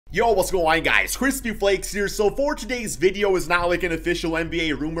Yo, what's going on, guys? Crispy Flakes here. So for today's video is not like an official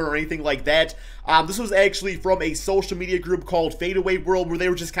NBA rumor or anything like that. This was actually from a social media group called Fadeaway World, where they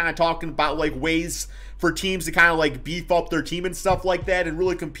were just kind of talking about like ways for teams to kind of like beef up their team and stuff like that and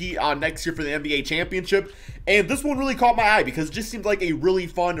really compete next year for the NBA championship. And this one really caught my eye because it just seemed like a really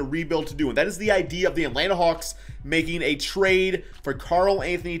fun rebuild to do. And that is the idea of the Atlanta Hawks making a trade for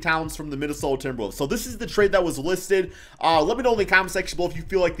Karl-Anthony Towns from the Minnesota Timberwolves. So this is the trade that was listed. Let me know in the comment section below if you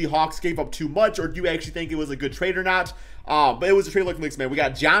feel like the Hawks gave up too much or do you actually think it was a good trade or not. But it was a trade like mixed, man. We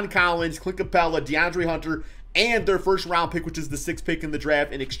got John Collins, Clint Capella, DeAndre Hunter, and their first round pick, which is the 6th pick in the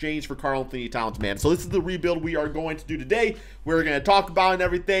draft, in exchange for Karl-Anthony Towns, man. So this is the rebuild we are going to do today. We're going to talk about and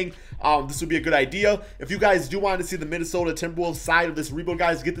everything. This would be a good idea. If you guys do want to see the Minnesota Timberwolves side of this rebuild,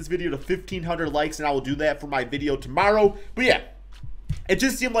 guys, get this video to 1,500 likes, and I will do that for my video tomorrow. But yeah, it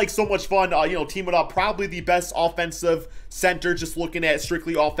just seemed like so much fun, teaming up probably the best offensive center, just looking at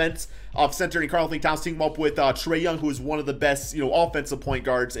strictly offense, center, and Karl-Anthony Towns teaming up with Trae Young, who is one of the best, offensive point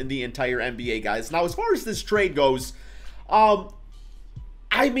guards in the entire NBA, guys. Now, as far as this trade goes,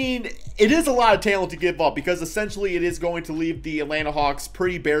 I mean, it is a lot of talent to give up because essentially it is going to leave the Atlanta Hawks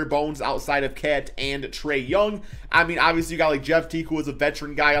pretty bare bones outside of Cat and Trae Young. I mean, obviously you got like Jeff Teague, who is a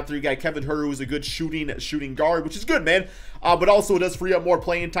veteran guy out there. You got Kevin Huerter, who is a good shooting guard, which is good, man. But also it does free up more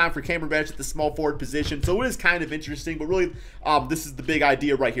playing time for Cameron Reddish at the small forward position. So it is kind of interesting, but really this is the big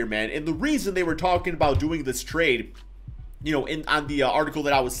idea right here, man. And the reason they were talking about doing this trade, on the article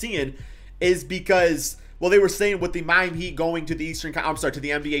that I was seeing, is because, well, they were saying with the Miami Heat going to the to the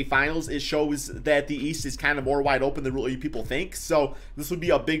NBA Finals, it shows that the East is kind of more wide open than really people think. So this would be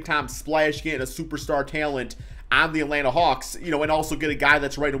a big-time splash, getting a superstar talent on the Atlanta Hawks, and also get a guy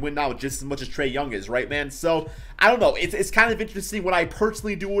that's ready to win now just as much as Trae Young is, right, man? So, I don't know. It's kind of interesting. Would I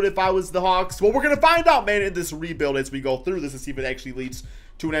personally do it if I was the Hawks? Well, we're going to find out, man, in this rebuild as we go through this and see if it actually leads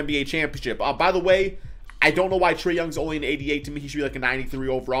to an NBA championship. By the way, I don't know why Trae Young's only an 88. To me, he should be like a 93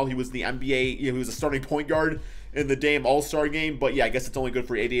 overall. He was the NBA, he was a starting point guard in the damn All-Star game. But yeah, I guess it's only good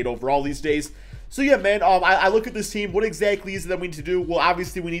for 88 overall these days. So yeah, man, I look at this team. What exactly is it that we need to do? Well,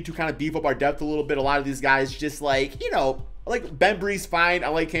 obviously, we need to kind of beef up our depth a little bit. A lot of these guys just like, like Ben Bree's fine. I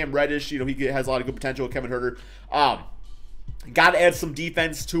like Cam Reddish. He has a lot of good potential. Kevin Huerter. Got to add some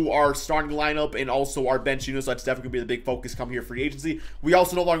defense to our starting lineup and also our bench, so that's definitely going to be the big focus come here free agency. We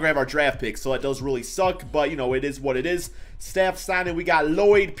also no longer have our draft picks, so that does really suck, but, it is what it is. Staff signing, we got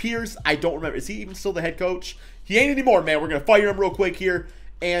Lloyd Pierce. I don't remember. Is he even still the head coach? He ain't anymore, man. We're going to fire him real quick here.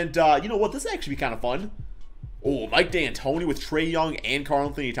 And, you know what? This is actually kind of fun. Oh, Mike D'Antoni with Trae Young and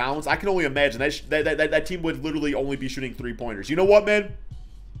Karl-Anthony Towns. I can only imagine that team would literally only be shooting three-pointers. You know what, man?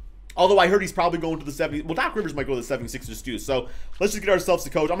 Although I heard he's probably going to the 70s. Well, Doc Rivers might go to the 76ers too. So let's just get ourselves a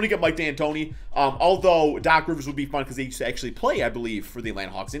coach. I'm going to get Mike D'Antoni. Although Doc Rivers would be fun because he used to actually play, I believe, for the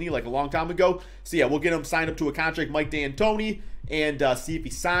Atlanta Hawks, didn't he? Like a long time ago. So yeah, we'll get him signed up to a contract, Mike D'Antoni, and see if he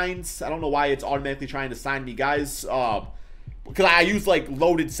signs. I don't know why it's automatically trying to sign me, guys. Because I use like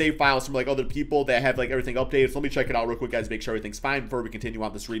loaded save files from like other people that have like everything updated. So let me check it out real quick, guys, make sure everything's fine before we continue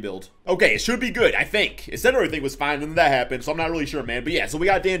on this rebuild. Okay, it should be good, I think. It said everything was fine, and then that happened, so I'm not really sure, man. But yeah, so we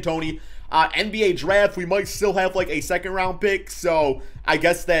got D'Antoni. NBA draft, we might still have like a 2nd round pick, so I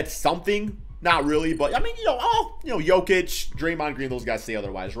guess that's something. Not really, but I mean, Jokic, Draymond Green, those guys say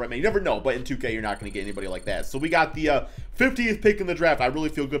otherwise, right, man? You never know, but in 2K, you're not going to get anybody like that. So we got the 50th pick in the draft. I really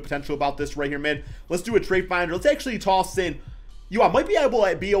feel good potential about this right here, man. Let's do a trade finder. Let's actually toss in. I might be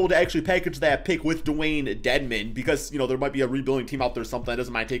able to actually package that pick with Dwayne Dedmon because, there might be a rebuilding team out there or something that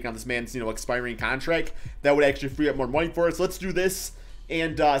doesn't mind taking on this man's, expiring contract. That would actually free up more money for us. Let's do this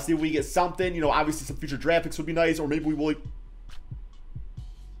and see if we get something. Obviously some future draft picks would be nice, or maybe we will.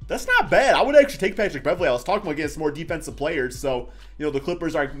 That's not bad. I would actually take Patrick Beverley. I was talking about getting some more defensive players. So, the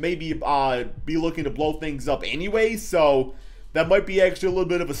Clippers are maybe be looking to blow things up anyway. So that might be actually a little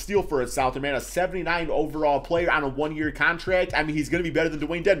bit of a steal for us out there, man. A 79 overall player on a 1-year contract. I mean, he's going to be better than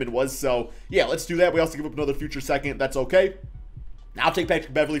Dwayne Dedmon was. So, yeah, let's do that. We also give up another future 2nd. That's okay. I'll take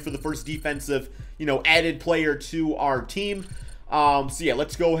Patrick Beverley for the first defensive, added player to our team. So, yeah,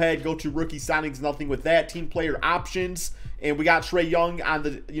 let's go ahead. Go to rookie signings. Nothing with that. Team player options. And we got Trae Young on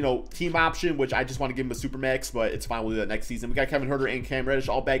the, team option, which I just want to give him a supermax, but it's fine. We'll do that next season. We got Kevin Huerter and Cam Reddish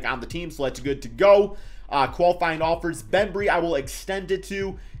all back on the team, so that's good to go. Qualifying offers. Ben Bree, I will extend it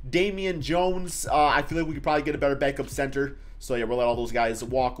to. Damian Jones, I feel like we could probably get a better backup center. So, yeah, we'll let all those guys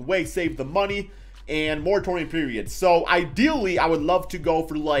walk away, save the money. And moratorium period. So, ideally, I would love to go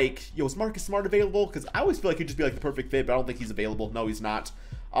for, like, is Marcus Smart available? Because I always feel like he'd just be, like, the perfect fit, but I don't think he's available. No, he's not.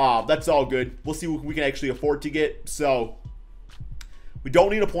 That's all good. We'll see what we can actually afford to get. So, we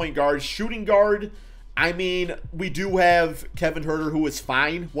don't need a point guard. Shooting guard. I mean, we do have Kevin Huerter, who is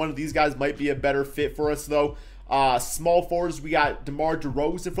fine. One of these guys might be a better fit for us, though. Small forwards, we got DeMar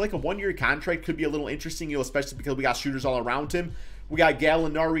DeRozan for like a one-year contract. Could be a little interesting, you know, especially because we got shooters all around him. We got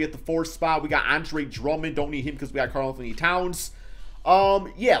Gallinari at the 4th spot. We got Andre Drummond. Don't need him because we got Karl-Anthony Towns.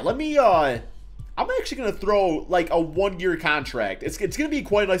 Yeah, let me, I'm actually going to throw like a one-year contract. It's going to be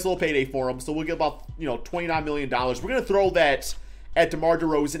quite a nice little payday for him. So we'll get about, you know, $29 million. We're going to throw that at DeMar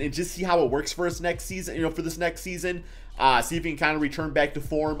DeRozan and just see how it works for us next season, you know, for this next season. See if he can kind of return back to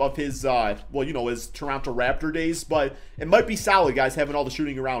form of his, well, you know, his Toronto Raptor days. But it might be solid, guys, having all the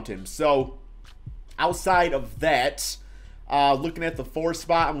shooting around him. So outside of that, looking at the 4th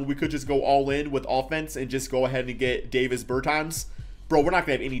spot, I mean, we could just go all in with offense and just go ahead and get Davis Bertans. Bro, we're not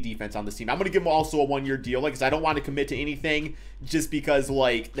going to have any defense on this team. I'm going to give him also a one-year deal, like, because I don't want to commit to anything just because,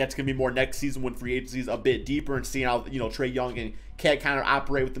 like, that's going to be more next season when free agency is a bit deeper and seeing how, you know, Trae Young and Cat kind of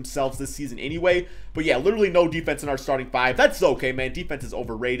operate with themselves this season anyway. But, yeah, literally no defense in our starting 5. That's okay, man. Defense is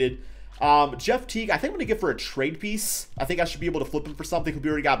overrated. Jeff Teague, I think I'm going to get for a trade piece. I think I should be able to flip him for something because we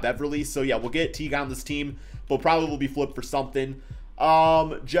already got Beverly. So, yeah, we'll get Teague on this team, but probably will be flipped for something.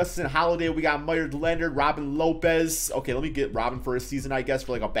 Justin Holiday, we got Myers Leonard, Robin Lopez. Okay, let me get Robin for a season, I guess,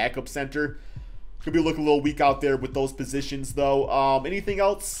 for like a backup center. Could be looking a little weak out there with those positions, though. Anything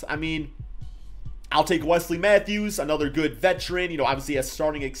else? I mean, I'll take Wesley Matthews, another good veteran. You know, obviously has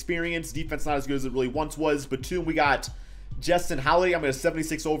starting experience. Defense not as good as it really once was. But two, we got Justin Holiday. I'm a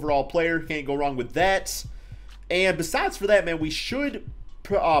 76 overall player. Can't go wrong with that. And besides for that, man, we should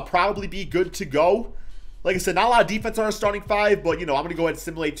probably be good to go. Like I said, not a lot of defense on our starting 5, but, you know, I'm going to go ahead and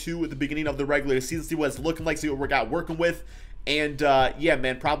simulate 2 at the beginning of the regular season, see what it's looking like, see what we got working with, and, yeah,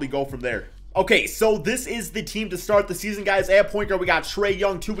 man, probably go from there. Okay, so this is the team to start the season, guys. At point guard, we got Trae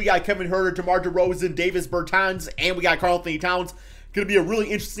Young. 2, we got Kevin Huerter, DeMar DeRozan, Davis Bertans, and we got Karl-Anthony Towns. Going to be a really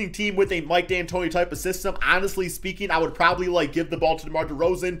interesting team with a Mike D'Antoni type of system. Honestly speaking, I would probably, like, give the ball to DeMar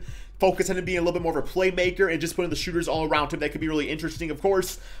DeRozan, focus on him being a little bit more of a playmaker and just putting the shooters all around him. That could be really interesting, of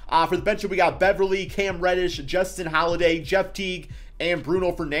course. For the bench, we got Beverly, Cam Reddish, Justin Holiday, Jeff Teague, and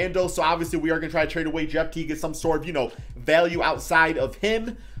Bruno Fernando. So obviously we are going to try to trade away Jeff Teague, get some sort of, you know, value outside of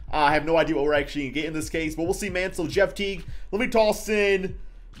him. I have no idea what we're actually going to get in this case, but we'll see, man. So Jeff Teague, let me toss in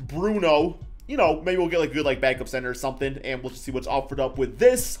Bruno. You know, maybe we'll get like a good like backup center or something, and we'll just see what's offered up with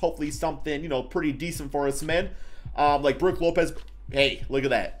this. Hopefully something, you know, pretty decent for us, man. Like Brook Lopez. Hey, look at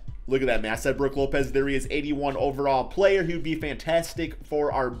that. Look at that, man. I said Brook Lopez. There he is, 81 overall player. He would be fantastic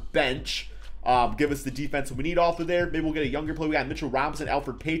for our bench. Give us the defense we need off of there. Maybe we'll get a younger player. We got Mitchell Robinson,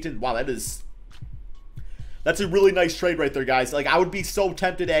 Alfred Payton. Wow, that's a really nice trade right there, guys. Like, I would be so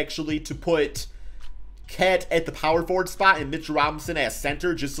tempted, actually, to put Cat at the power forward spot and Mitchell Robinson as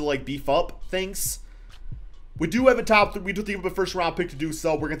center just to, like, beef up things. We do have a top 3. We do think of a first-round pick to do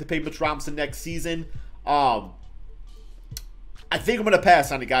so. We're going to pay Mitchell Robinson next season. I think I'm going to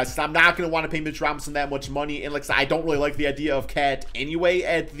pass on it, guys, because I'm not going to want to pay Mitch Robinson that much money. And like I said, I don't really like the idea of Cat anyway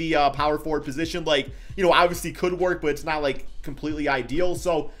at the power forward position. Like, you know, obviously could work, but it's not, like, completely ideal.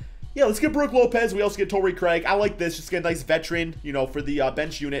 So, yeah, let's get Brook Lopez. We also get Torrey Craig. I like this. Just get a nice veteran, you know, for the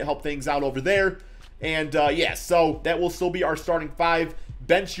bench unit. Help things out over there. And, yeah, so that will still be our starting 5.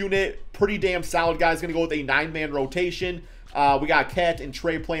 Bench unit, pretty damn solid, guys. Going to go with a 9-man rotation. We got Cat and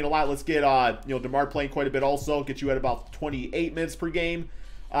Trae playing a lot. Let's get, you know, DeMar playing quite a bit also. Get you at about 28 minutes per game.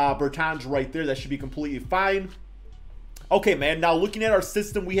 Bertans right there. That should be completely fine. Okay, man. Now, looking at our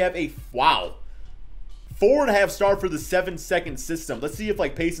system, we have a, wow, 4.5 star for the 7-second system. Let's see if,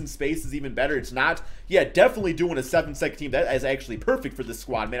 like, pace and space is even better. It's not. Yeah, definitely doing a 7-second team. That is actually perfect for this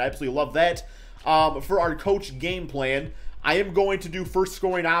squad, man. I absolutely love that. For our coach game plan, I am going to do first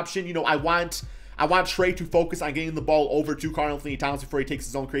scoring option. You know, I want Trae to focus on getting the ball over to Karl-Anthony Towns before he takes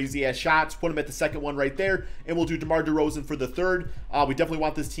his own crazy-ass shots. Put him at the second one right there, and we'll do DeMar DeRozan for the third. We definitely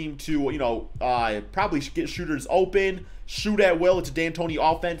want this team to, you know, probably get shooters open, shoot at will. It's a D'Antoni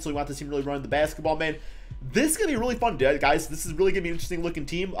offense, so we want this team really running the basketball, man. This is going to be really fun, guys. This is really going to be an interesting looking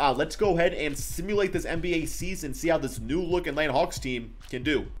team. Let's go ahead and simulate this NBA season, see how this new look Atlanta Hawks team can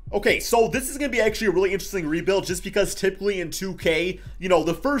do. Okay, so this is going to be actually a really interesting rebuild just because typically in 2K, you know,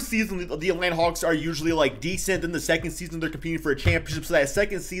 the first season, the Atlanta Hawks are usually like decent. Then the second season, they're competing for a championship. So that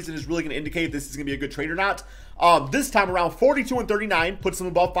second season is really going to indicate if this is going to be a good trade or not. This time around, 42-39 puts them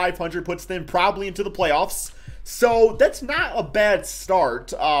above 500, puts them probably into the playoffs. So that's not a bad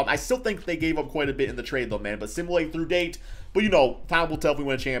start. I still think they gave up quite a bit in the trade though, man. But simulate through date. But, you know, time will tell if we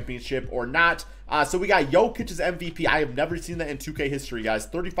win a championship or not. So we got Jokic's MVP. I have never seen that in 2K history, guys.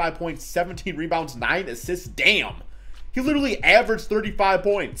 35 points, 17 rebounds, 9 assists. Damn. He literally averaged 35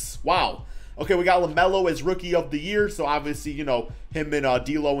 points. Wow. Okay, we got LaMelo as Rookie of the Year, so obviously, you know, him and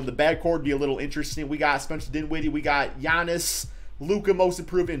D'Lo in the backcourt be a little interesting. We got Spencer Dinwiddie, we got Giannis, Luka Most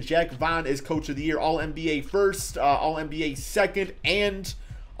Improved, and Jack Vaughn as Coach of the Year. All-NBA first, All-NBA second, and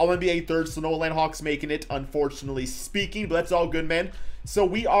All-NBA third, so no Atlanta Hawks making it, unfortunately speaking, but that's all good, man. So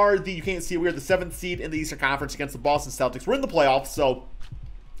we are you can't see, we are the 7th seed in the Eastern Conference against the Boston Celtics. We're in the playoffs, so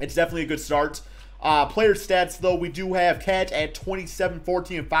it's definitely a good start. Player stats, though, we do have Cat at 27,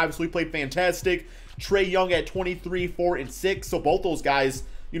 14, and 5, so we played fantastic. Trae Young at 23, 4, and 6, so both those guys,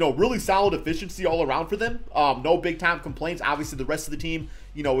 you know, really solid efficiency all around for them. No big-time complaints. Obviously, the rest of the team,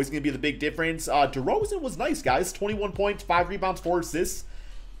 you know, is going to be the big difference. DeRozan was nice, guys. 21 points, 5 rebounds, 4 assists.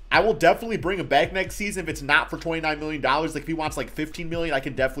 I will definitely bring him back next season if it's not for $29 million. Like, if he wants, like, $15 million, I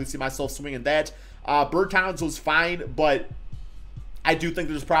can definitely see myself swinging that. Bertans was fine, but I do think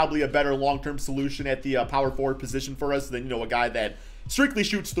there's probably a better long-term solution at the power forward position for us than, you know, a guy that strictly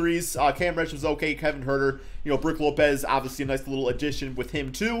shoots threes. Cam Reddish was okay. Kevin Huerter, you know, Brook Lopez, obviously a nice little addition with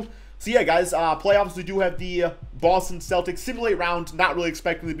him too. So yeah, guys, playoffs, we do have the Boston Celtics simulate round. Not really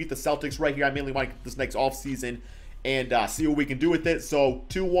expecting to beat the Celtics right here. I mainly want to get this next offseason and see what we can do with it. So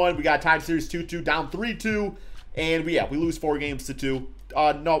 2-1, we got tied series 2-2, down 3-2, and we lose 4 games to 2.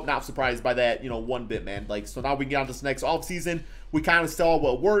 No, not surprised by that, you know, one bit, man. Like, so now we get on to this next offseason. We kind of saw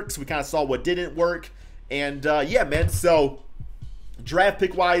what works. We kind of saw what didn't work. And, yeah, man, so draft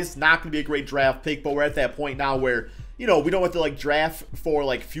pick-wise, not going to be a great draft pick, but we're at that point now where, you know, we don't have to, like, draft for,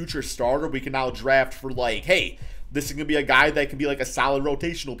 like, future starter. We can now draft for, like, hey, this is going to be a guy that can be, like, a solid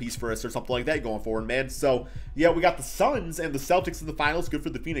rotational piece for us or something like that going forward, man. So, yeah, we got the Suns and the Celtics in the finals. Good for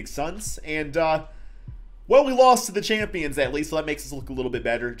the Phoenix Suns. And, well, we lost to the champions at least, so that makes us look a little bit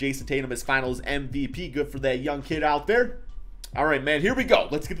better. Jason Tatum is finals MVP. Good for that young kid out there. All right, man, here we go.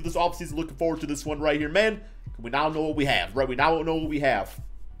 Let's get to this offseason. Looking forward to this one right here, man. We now know what we have, right? We now know what we have.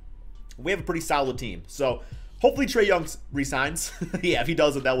 We have a pretty solid team. So, hopefully Trae Young resigns. Yeah, if he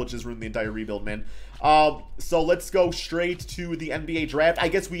doesn't, that will just ruin the entire rebuild, man. So, let's go straight to the NBA draft. I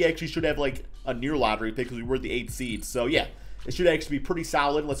guess we actually should have, like, a near lottery pick because we were the 8th seed. So, yeah, it should actually be pretty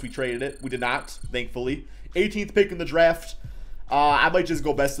solid unless we traded it. We did not, thankfully. 18th pick in the draft. I might just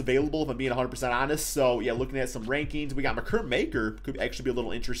go best available if I'm being 100% honest. So, yeah, looking at some rankings. We got McCurr Maker. Could actually be a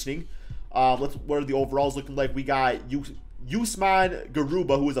little interesting. What are the overalls looking like? We got Usman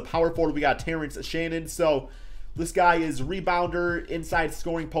Garuba, who is a power forward. We got Terrence Shannon. So, this guy is rebounder, inside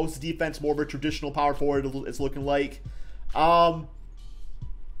scoring, post defense, more of a traditional power forward, it's looking like. I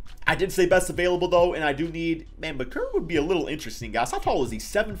did say best available, though, and I do need... Man, McCurr would be a little interesting, guys. How tall is he?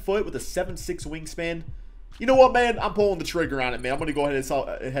 7 foot with a 7'6" wingspan? You know what, man? I'm pulling the trigger on it, man. I'm going to go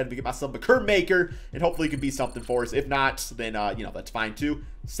ahead and get myself McCurr Maker, and hopefully he can be something for us. If not, then, you know, that's fine, too.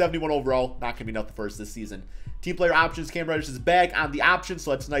 71 overall. Not going to be nothing for us this season. Team player options. Cam Reddish is back on the option,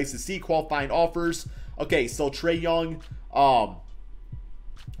 so that's nice to see. Qualifying offers. Okay, so Trae Young, well,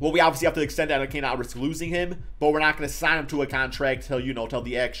 we obviously have to extend that. I cannot risk losing him, but we're not going to sign him to a contract till, you know, till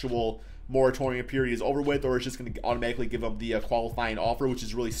the actual moratorium period is over with, or it's just going to automatically give him the qualifying offer, which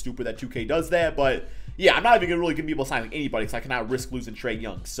is really stupid that 2K does that. But yeah, I'm not even really going to be able to sign like anybody, because I cannot risk losing Trae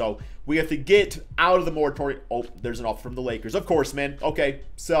Young. So we have to get out of the moratorium. Oh, there's an offer from the Lakers. Of course, man. Okay,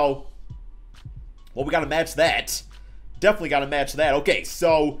 so, well, we got to match that. Definitely got to match that. Okay,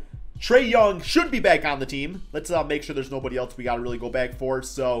 so Trae Young should be back on the team. Let's make sure there's nobody else we got to really go back for.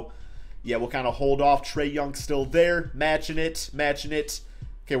 So, yeah, we'll kind of hold off. Trae Young still there. Matching it.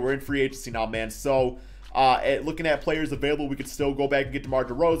 Okay, we're in free agency now, man. So, looking at players available, we could still go back and get DeMar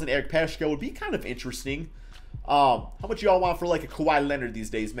DeRozan. Eric Paschal would be kind of interesting. How much y'all want for, like, a Kawhi Leonard these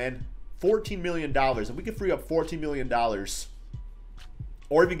days, man? $14 million. And we could free up $14 million.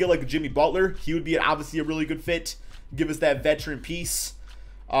 Or even get, like, a Jimmy Butler. He would be obviously a really good fit. Give us that veteran piece.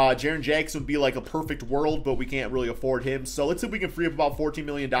 Jaren Jackson would be like a perfect world, but we can't really afford him. So let's see if we can free up about $14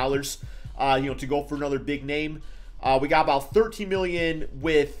 million, you know, to go for another big name. We got about $13 million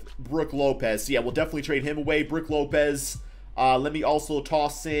with Brook Lopez. So yeah, we'll definitely trade him away. Brook Lopez. Let me also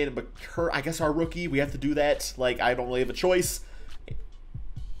toss in McCurr, I guess our rookie. We have to do that. Like, I don't really have a choice.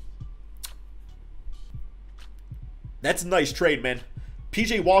 That's a nice trade, man.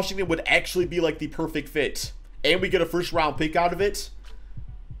 PJ Washington would actually be like the perfect fit. And we get a first round pick out of it.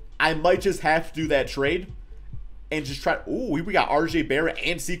 I might just have to do that trade and just try. Ooh, we got RJ Barrett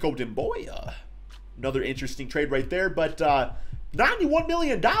and Sekou Demboya. Another interesting trade right there. But $91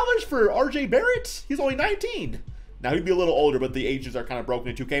 million for RJ Barrett? He's only 19. Now, he'd be a little older, but the ages are kind of broken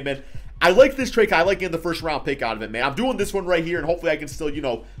in 2K, man. I like this trade. I like getting the first round pick out of it, man. I'm doing this one right here, and hopefully I can still, you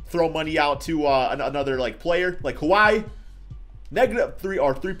know, throw money out to another, like, player. Like Kawhi,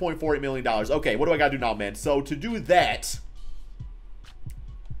 -$3.48 million. Okay, what do I got to do now, man? So, to do that,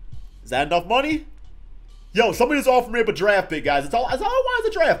 that enough money? Yo, somebody just offered me up a draft pick, guys. That's all I want is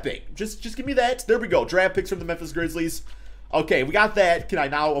a draft pick. Just give me that. There we go. Draft picks from the Memphis Grizzlies. Okay, we got that. Can I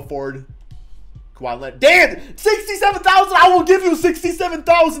now afford Kawhi Leonard? Dan, 67,000. I will give you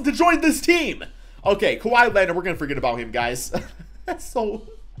 67,000 to join this team. Okay, Kawhi Leonard. We're gonna forget about him, guys. That's so.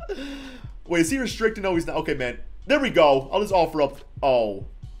 Wait, is he restricted? No, he's not. Okay, man. There we go. I'll just offer up. Oh,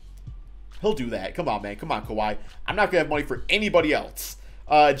 he'll do that. Come on, man. Come on, Kawhi. I'm not gonna have money for anybody else.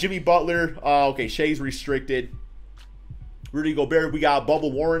 Jimmy Butler. Okay, Shea's restricted. Rudy Gobert. We got Bubba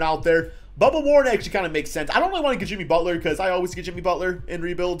Warren out there. Bubba Warren actually kind of makes sense. I don't really want to get Jimmy Butler because I always get Jimmy Butler in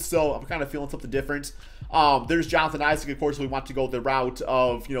rebuilds, so I'm kind of feeling something different. There's Jonathan Isaac, of course. We want to go the route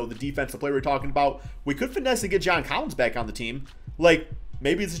of, you know, the defensive player we're talking about. We could finesse and get John Collins back on the team. Like,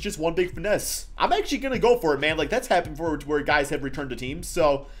 maybe this is just one big finesse. I'm actually going to go for it, man. Like, that's happened for where guys have returned to teams.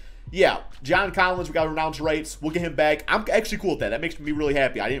 So, yeah, John Collins, we got renounce rights. We'll get him back. I'm actually cool with that. That makes me really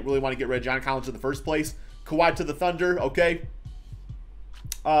happy. I didn't really want to get rid of John Collins in the first place. Kawhi to the Thunder, okay.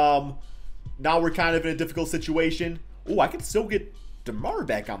 Now we're kind of in a difficult situation. Oh, I can still get DeMar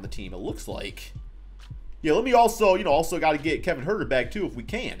back on the team, it looks like. Yeah, let me also, you know, got to get Kevin Huerter back, too, if we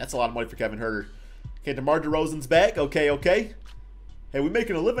can. That's a lot of money for Kevin Huerter. Okay, DeMar DeRozan's back. Okay, okay. Hey, we're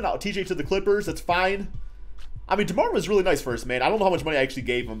making a living out. TJ to the Clippers. That's fine. I mean, DeMar was really nice first, man. I don't know how much money I actually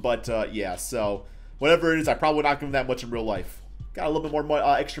gave him, but, yeah, so whatever it is, I probably would not give him that much in real life. Got a little bit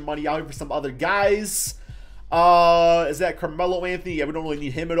more extra money out here for some other guys. Is that Carmelo Anthony? Yeah, we don't really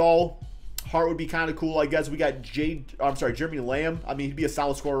need him at all. Hart would be kind of cool, I guess. We got Jeremy Lamb. I mean, he'd be a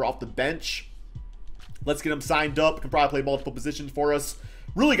solid scorer off the bench. Let's get him signed up. Can probably play multiple positions for us.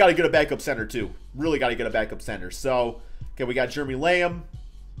 Really got to get a backup center, too. Really got to get a backup center. So, okay, we got Jeremy Lamb.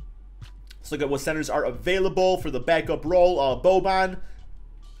 Let's look at what centers are available for the backup role. Boban.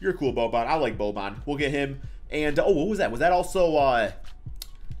 You're cool, Boban. I like Boban. We'll get him. And, oh, what was that? Was that also,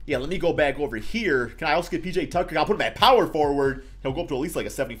 yeah, let me go back over here. Can I also get PJ Tucker? I'll put him at power forward. He'll go up to at least like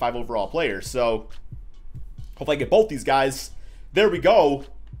a 75 overall player. So, hopefully I get both these guys. There we go.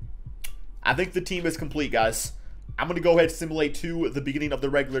 I think the team is complete, guys. I'm going to go ahead and simulate to the beginning of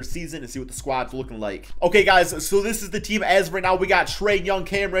the regular season and see what the squad's looking like. Okay, guys, so this is the team as of right now. We got Trae Young,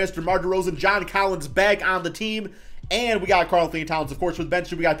 Cam Reddish, DeMar DeRozan, John Collins back on the team. And we got Karl-Anthony Towns, of course, with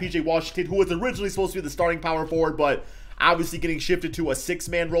bench. We got PJ Washington, who was originally supposed to be the starting power forward, but obviously getting shifted to a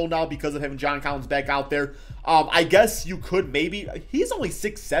six-man role now because of having John Collins back out there. I guess you could maybe... He's only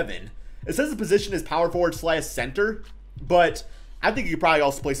 6'7". It says the position is power forward / center, but I think you could probably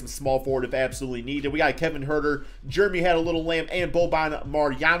also play some small forward if absolutely needed. We got Kevin Huerter, Jeremy had a little Lamb, and Boban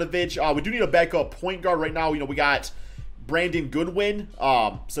Marjanovic. We do need a backup point guard right now. You know, we got Brandon Goodwin.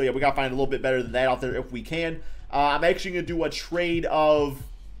 So, yeah, we got to find a little bit better than that out there if we can. I'm actually going to do a trade of...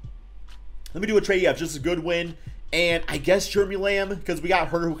 Let me do a trade, yeah, just a Goodwin. And I guess Jeremy Lamb, because we got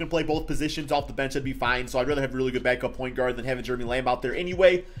Huerter who can play both positions off the bench, that'd be fine. So I'd rather have a really good backup point guard than having Jeremy Lamb out there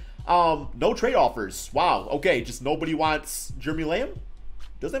anyway. No trade offers. Wow. Okay, just nobody wants Jeremy Lamb?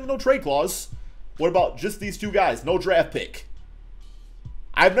 Doesn't have no trade clause. What about just these two guys? No draft pick.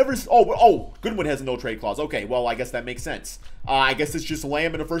 I've never... Oh, Goodwin has a no trade clause. Okay, well, I guess that makes sense. I guess it's just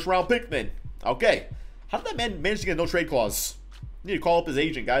Lamb and a first round pick then. Okay. How did that man manage to get a no trade clause? Need to call up his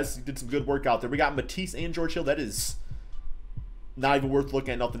agent, guys. He did some good work out there. We got Matisse and George Hill. That is not even worth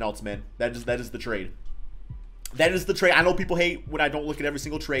looking at nothing else, man. That is the trade. That is the trade. I know people hate when I don't look at every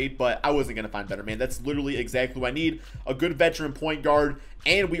single trade, but I wasn't going to find better, man. That's literally exactly what I need. A good veteran point guard,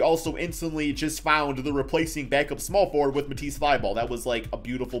 and we also instantly just found the replacing backup small forward with Matisse Thybulle. That was like a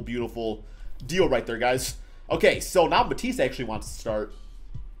beautiful, beautiful deal right there, guys. Okay, so now Matisse actually wants to start,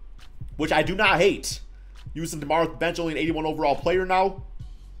 which I do not hate. Using DeMar with the bench, only an 81 overall player now.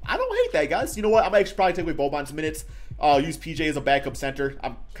 I don't hate that, guys. You know what? I'm actually probably take away Boban's minutes. Use PJ as a backup center.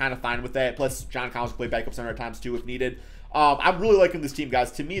 I'm kind of fine with that. Plus, John Collins can play backup center at times, too, if needed. I'm really liking this team,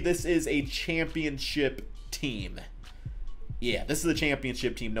 guys. To me, this is a championship team. Yeah, this is a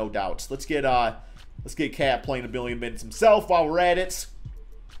championship team, no doubt. Let's get Cat playing a billion minutes himself while we're at it.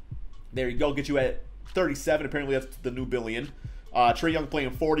 There you go. Get you at 37. Apparently, that's the new billion. Trae Young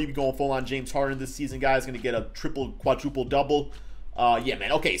playing 40, going full on James Harden this season, guys. Going to get a triple, quadruple double. Yeah,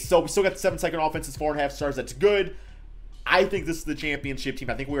 man. Okay, so we still got the 7-second offenses, 4.5 stars. That's good. I think this is the championship team.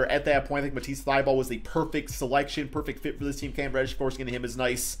 I think we were at that point. I think Matisse Thybulle was the perfect selection, perfect fit for this team. Cam Reddish, of course, getting him is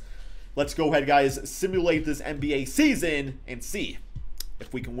nice. Let's go ahead, guys, simulate this NBA season and see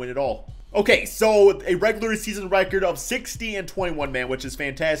if we can win it all. Okay, so a regular season record of 60-21, man, which is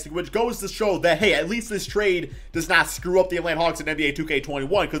fantastic, which goes to show that, hey, at least this trade does not screw up the Atlanta Hawks in NBA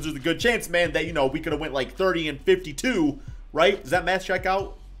 2K21, because there's a good chance, man, that, you know, we could have went like 30-52, right? Does that math check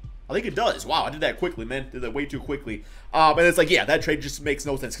out? I think it does. Wow, I did that quickly, man. Did that way too quickly. And it's like, yeah, that trade just makes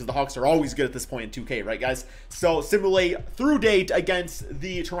no sense because the Hawks are always good at this point in 2K, right, guys? So, simulate through date against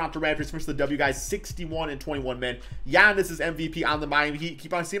the Toronto Raptors. Finish the W, guys. 61-21, man. Giannis is MVP on the Miami Heat.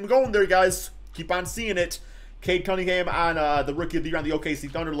 Keep on seeing him going there, guys. Keep on seeing it. Cade Cunningham on the Rookie of the Year on the OKC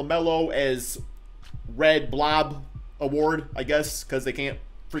Thunder. LaMelo as Red Blob Award, I guess, because they can't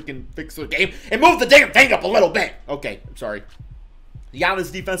freaking fix their game. And move the damn thing up a little bit. Okay, I'm sorry.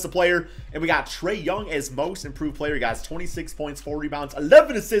 Giannis defensive player, and we got Trae Young as most improved player, guys. 26 points, 4 rebounds,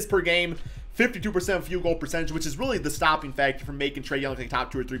 11 assists per game, 52% field goal percentage, which is really the stopping factor for making Trae Young like a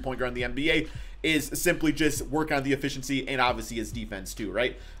top 2 or 3 point guard in the NBA, is simply just work on the efficiency and obviously his defense too,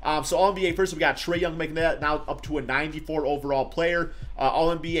 right? So All-NBA first, we got Trae Young making that now up to a 94 overall player.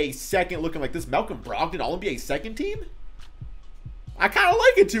 All-NBA second, looking like this. Malcolm Brogdon, All-NBA second team? I kind of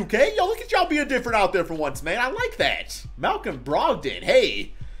like it, 2K. Yo, look at y'all being different out there for once, man. I like that. Malcolm Brogdon.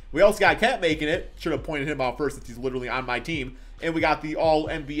 Hey. We also got Cat making it. Should have pointed him out first since he's literally on my team. And we got the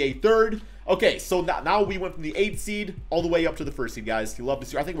All-NBA third. Okay, so now we went from the 8th seed all the way up to the 1st seed, guys. You love to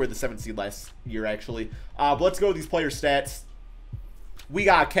see. I think we were the 7th seed last year, actually. But let's go to these player stats. We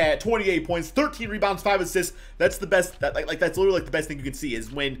got Cat, 28 points, 13 rebounds, 5 assists. That's the best. That's literally like the best thing you can see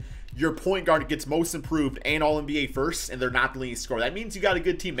is when your point guard gets most improved and All-NBA first, and they're not the leading scorer. That means you got a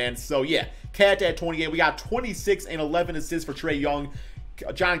good team, man. So, yeah, Cat at 28. We got 26 and 11 assists for Trae Young.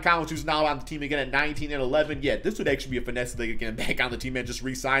 John Collins, who's now on the team again at 19 and 11. Yeah, this would actually be a finesse if they could get him back on the team and just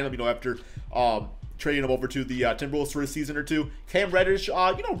re-sign him, after trading him over to the Timberwolves for a season or two. Cam Reddish,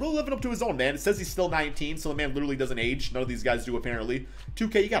 really living up to his own, man. It says he's still 19, so the man literally doesn't age. None of these guys do, apparently.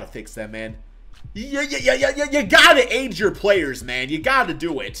 2K, you got to fix that, man. You got to age your players, man. You got to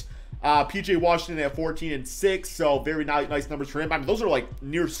do it. PJ Washington at 14 and 6, so very nice numbers for him. I mean, those are like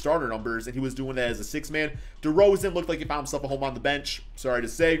near starter numbers, and he was doing that as a 6-man. DeRozan looked like he found himself a home on the bench, sorry to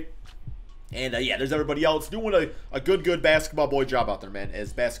say. And yeah, there's everybody else doing a good basketball boy job out there, man,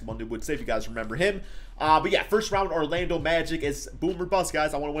 as Basketball Noob would say if you guys remember him. But yeah, first round Orlando Magic is boom or bust,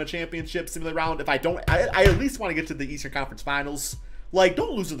 guys. I want to win a championship. Simulate round. If I don't, I at least want to get to the Eastern Conference Finals. Like,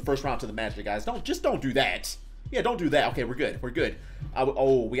 don't lose in the first round to the Magic, guys. Don't do that. Yeah, don't do that. Okay, we're good. We're good.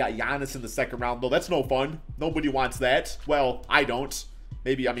 Oh, we got Giannis in the second round, though. That's no fun. Nobody wants that. Well, I don't.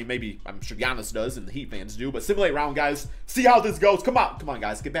 Maybe, I'm sure Giannis does, and the Heat fans do. But simulate round, guys. See how this goes. Come on,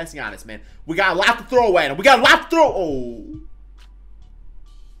 guys. Get past Giannis, man. We got a lot to throw at him. We got a lot to throw. Oh.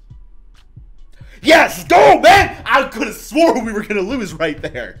 Yes, go, man. I could have swore we were going to lose right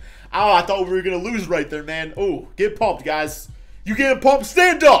there. Oh, I thought we were going to lose right there, man. Oh, get pumped, guys. You getting pumped?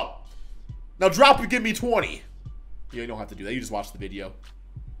 Stand up. Now drop and give me 20. Yeah, you don't have to do that. You just watch the video.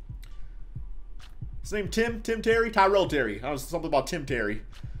 His name Tim Terry? Tyrell Terry. I was something about Tim Terry.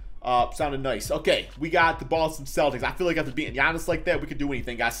 Sounded nice. Okay, we got the Boston Celtics. I feel like after beating Giannis like that, we could do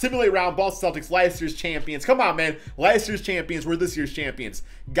anything, guys. Simulate round. Boston Celtics, last year's champions. Come on, man. Last year's champions. We're this year's champions.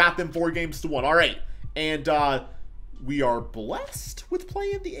 Got them 4-1. All right. And we are blessed with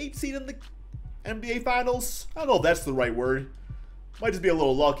playing the 8th seed in the NBA Finals. I don't know if that's the right word. Might just be a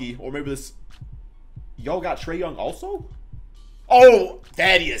little lucky. Or maybe this... Y'all got Trae Young also? Oh,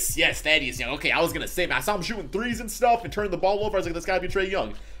 Thaddeus. Yes, Thaddeus Young. Okay, I was going to say, man, I saw him shooting threes and stuff and turning the ball over. I was like, that's got to be Trae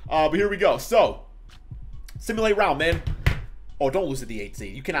Young. But here we go. So, simulate round, man. Oh, don't lose to the 8th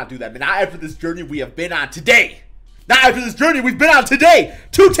seed. You cannot do that, man. Not after this journey we have been on today. Not after this journey we've been on today.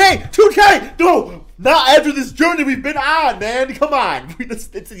 2K. No, not after this journey we've been on, man. Come on. It's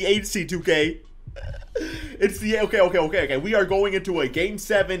the 8th seed, 2K. It's the okay. We are going into a game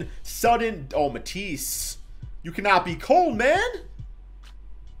 7 sudden. Oh, Matisse, you cannot be cold, man.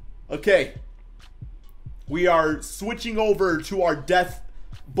 Okay, we are switching over to our death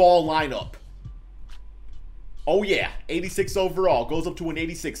ball lineup. Oh yeah, 86 overall goes up to an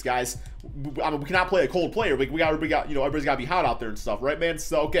 86, guys. I mean, we cannot play a cold player. We got everybody's got to be hot out there and stuff, right, man?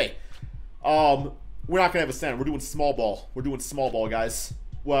 So okay, we're not gonna have a center. We're doing small ball. We're doing small ball, guys.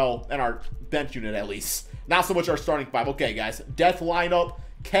 Well, and our bench unit at least. Not so much our starting 5. Okay, guys. Death lineup.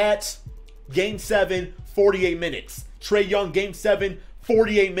 Cat, game 7, 48 minutes. Trae Young, game 7,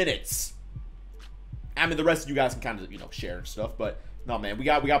 48 minutes. I mean, the rest of you guys can kind of, share and stuff. But, no, man. We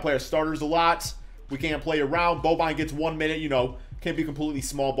got to play our starters a lot. We can't play around. Boban gets 1 minute, Can't be completely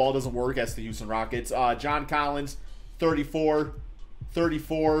small ball. Doesn't work as the Houston Rockets. John Collins, 33,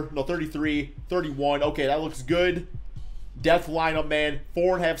 31. Okay, that looks good. Death lineup, man.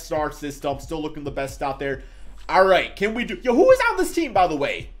 4.5-star system. Still looking the best out there. All right. Can we do... Yo, who is on this team, by the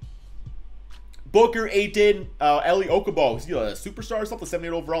way? Booker, Ayton, Eli Okubo. Is he a superstar or something?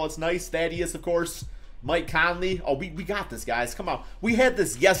 78 overall. It's nice. Thaddeus, of course. Mike Conley. Oh, we got this, guys. Come on. We had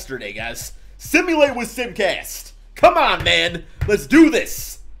this yesterday, guys. Simulate with Simcast. Come on, man. Let's do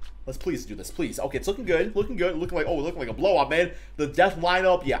this. Let's please do this, please. Okay, it's looking good. Looking good. Looking like, oh, looking like a blowout, man. The death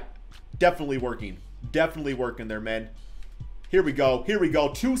lineup, yeah. Definitely working. Definitely working there, man. Here we go. Here we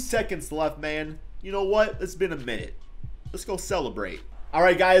go. 2 seconds left, man. You know what? It's been a minute. Let's go celebrate. All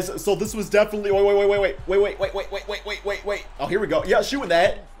right, guys. So this was definitely... Wait. Oh, here we go. Yeah, shooting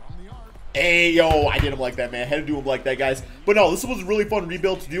that. Hey, yo, I did him like that, man. I had to do him like that, guys. But no, this was a really fun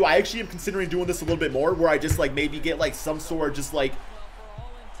rebuild to do. I actually am considering doing this a little bit more, where I just, like, maybe get, like, some sort of just, like...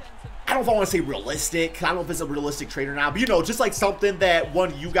 I don't know if I want to say realistic. I don't know if it's a realistic trade or not. But, you know, just, like, something that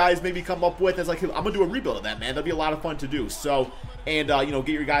one of you guys maybe come up with. It's like, I'm going to do a rebuild of that, man. That'll be a lot of fun to do. So... And, you know,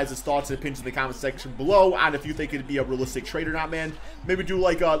 get your guys' thoughts and opinions in the comment section below on if you think it'd be a realistic trade or not, man. Maybe do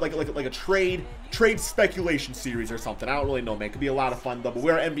like a trade speculation series or something. I don't really know, man. Could be a lot of fun, though. But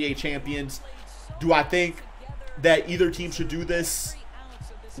we're NBA champions. Do I think that either team should do this?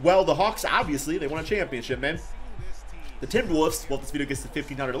 Well, the Hawks, obviously, they won a championship, man. The Timberwolves, well, if this video gets to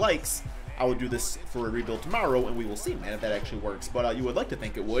 1,500 likes, I will do this for a rebuild tomorrow, and we will see, man, if that actually works. But you would like to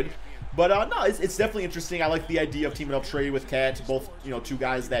think it would. But no, it's definitely interesting. I like the idea of teaming up Trey with Cat. Both, you know, two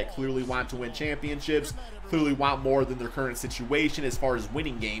guys that clearly want to win championships, clearly want more than their current situation as far as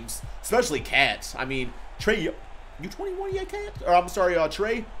winning games, especially Cat. I mean, Trey, you 21 yet, Cat? Or I'm sorry,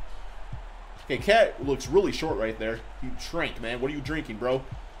 Trey. Okay, Cat looks really short right there. You shrank, man. What are you drinking, bro?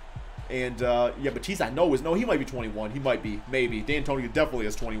 And yeah, Batiste, I know is no. He might be 21. He might be, maybe. D'Antoni definitely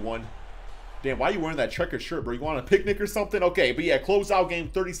is 21. Damn, why are you wearing that checkered shirt, bro? You want a picnic or something? Okay, but yeah, closeout game,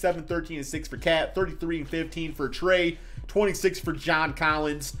 37, 13, and 6 for Cat, 33 and 15 for Trey, 26 for John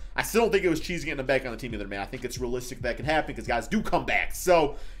Collins. I still don't think it was cheesy getting him back on the team either, man. I think it's realistic that can happen because guys do come back.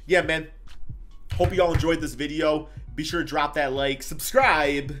 So, yeah, man, hope you all enjoyed this video. Be sure to drop that like,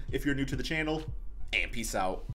 subscribe if you're new to the channel, and peace out.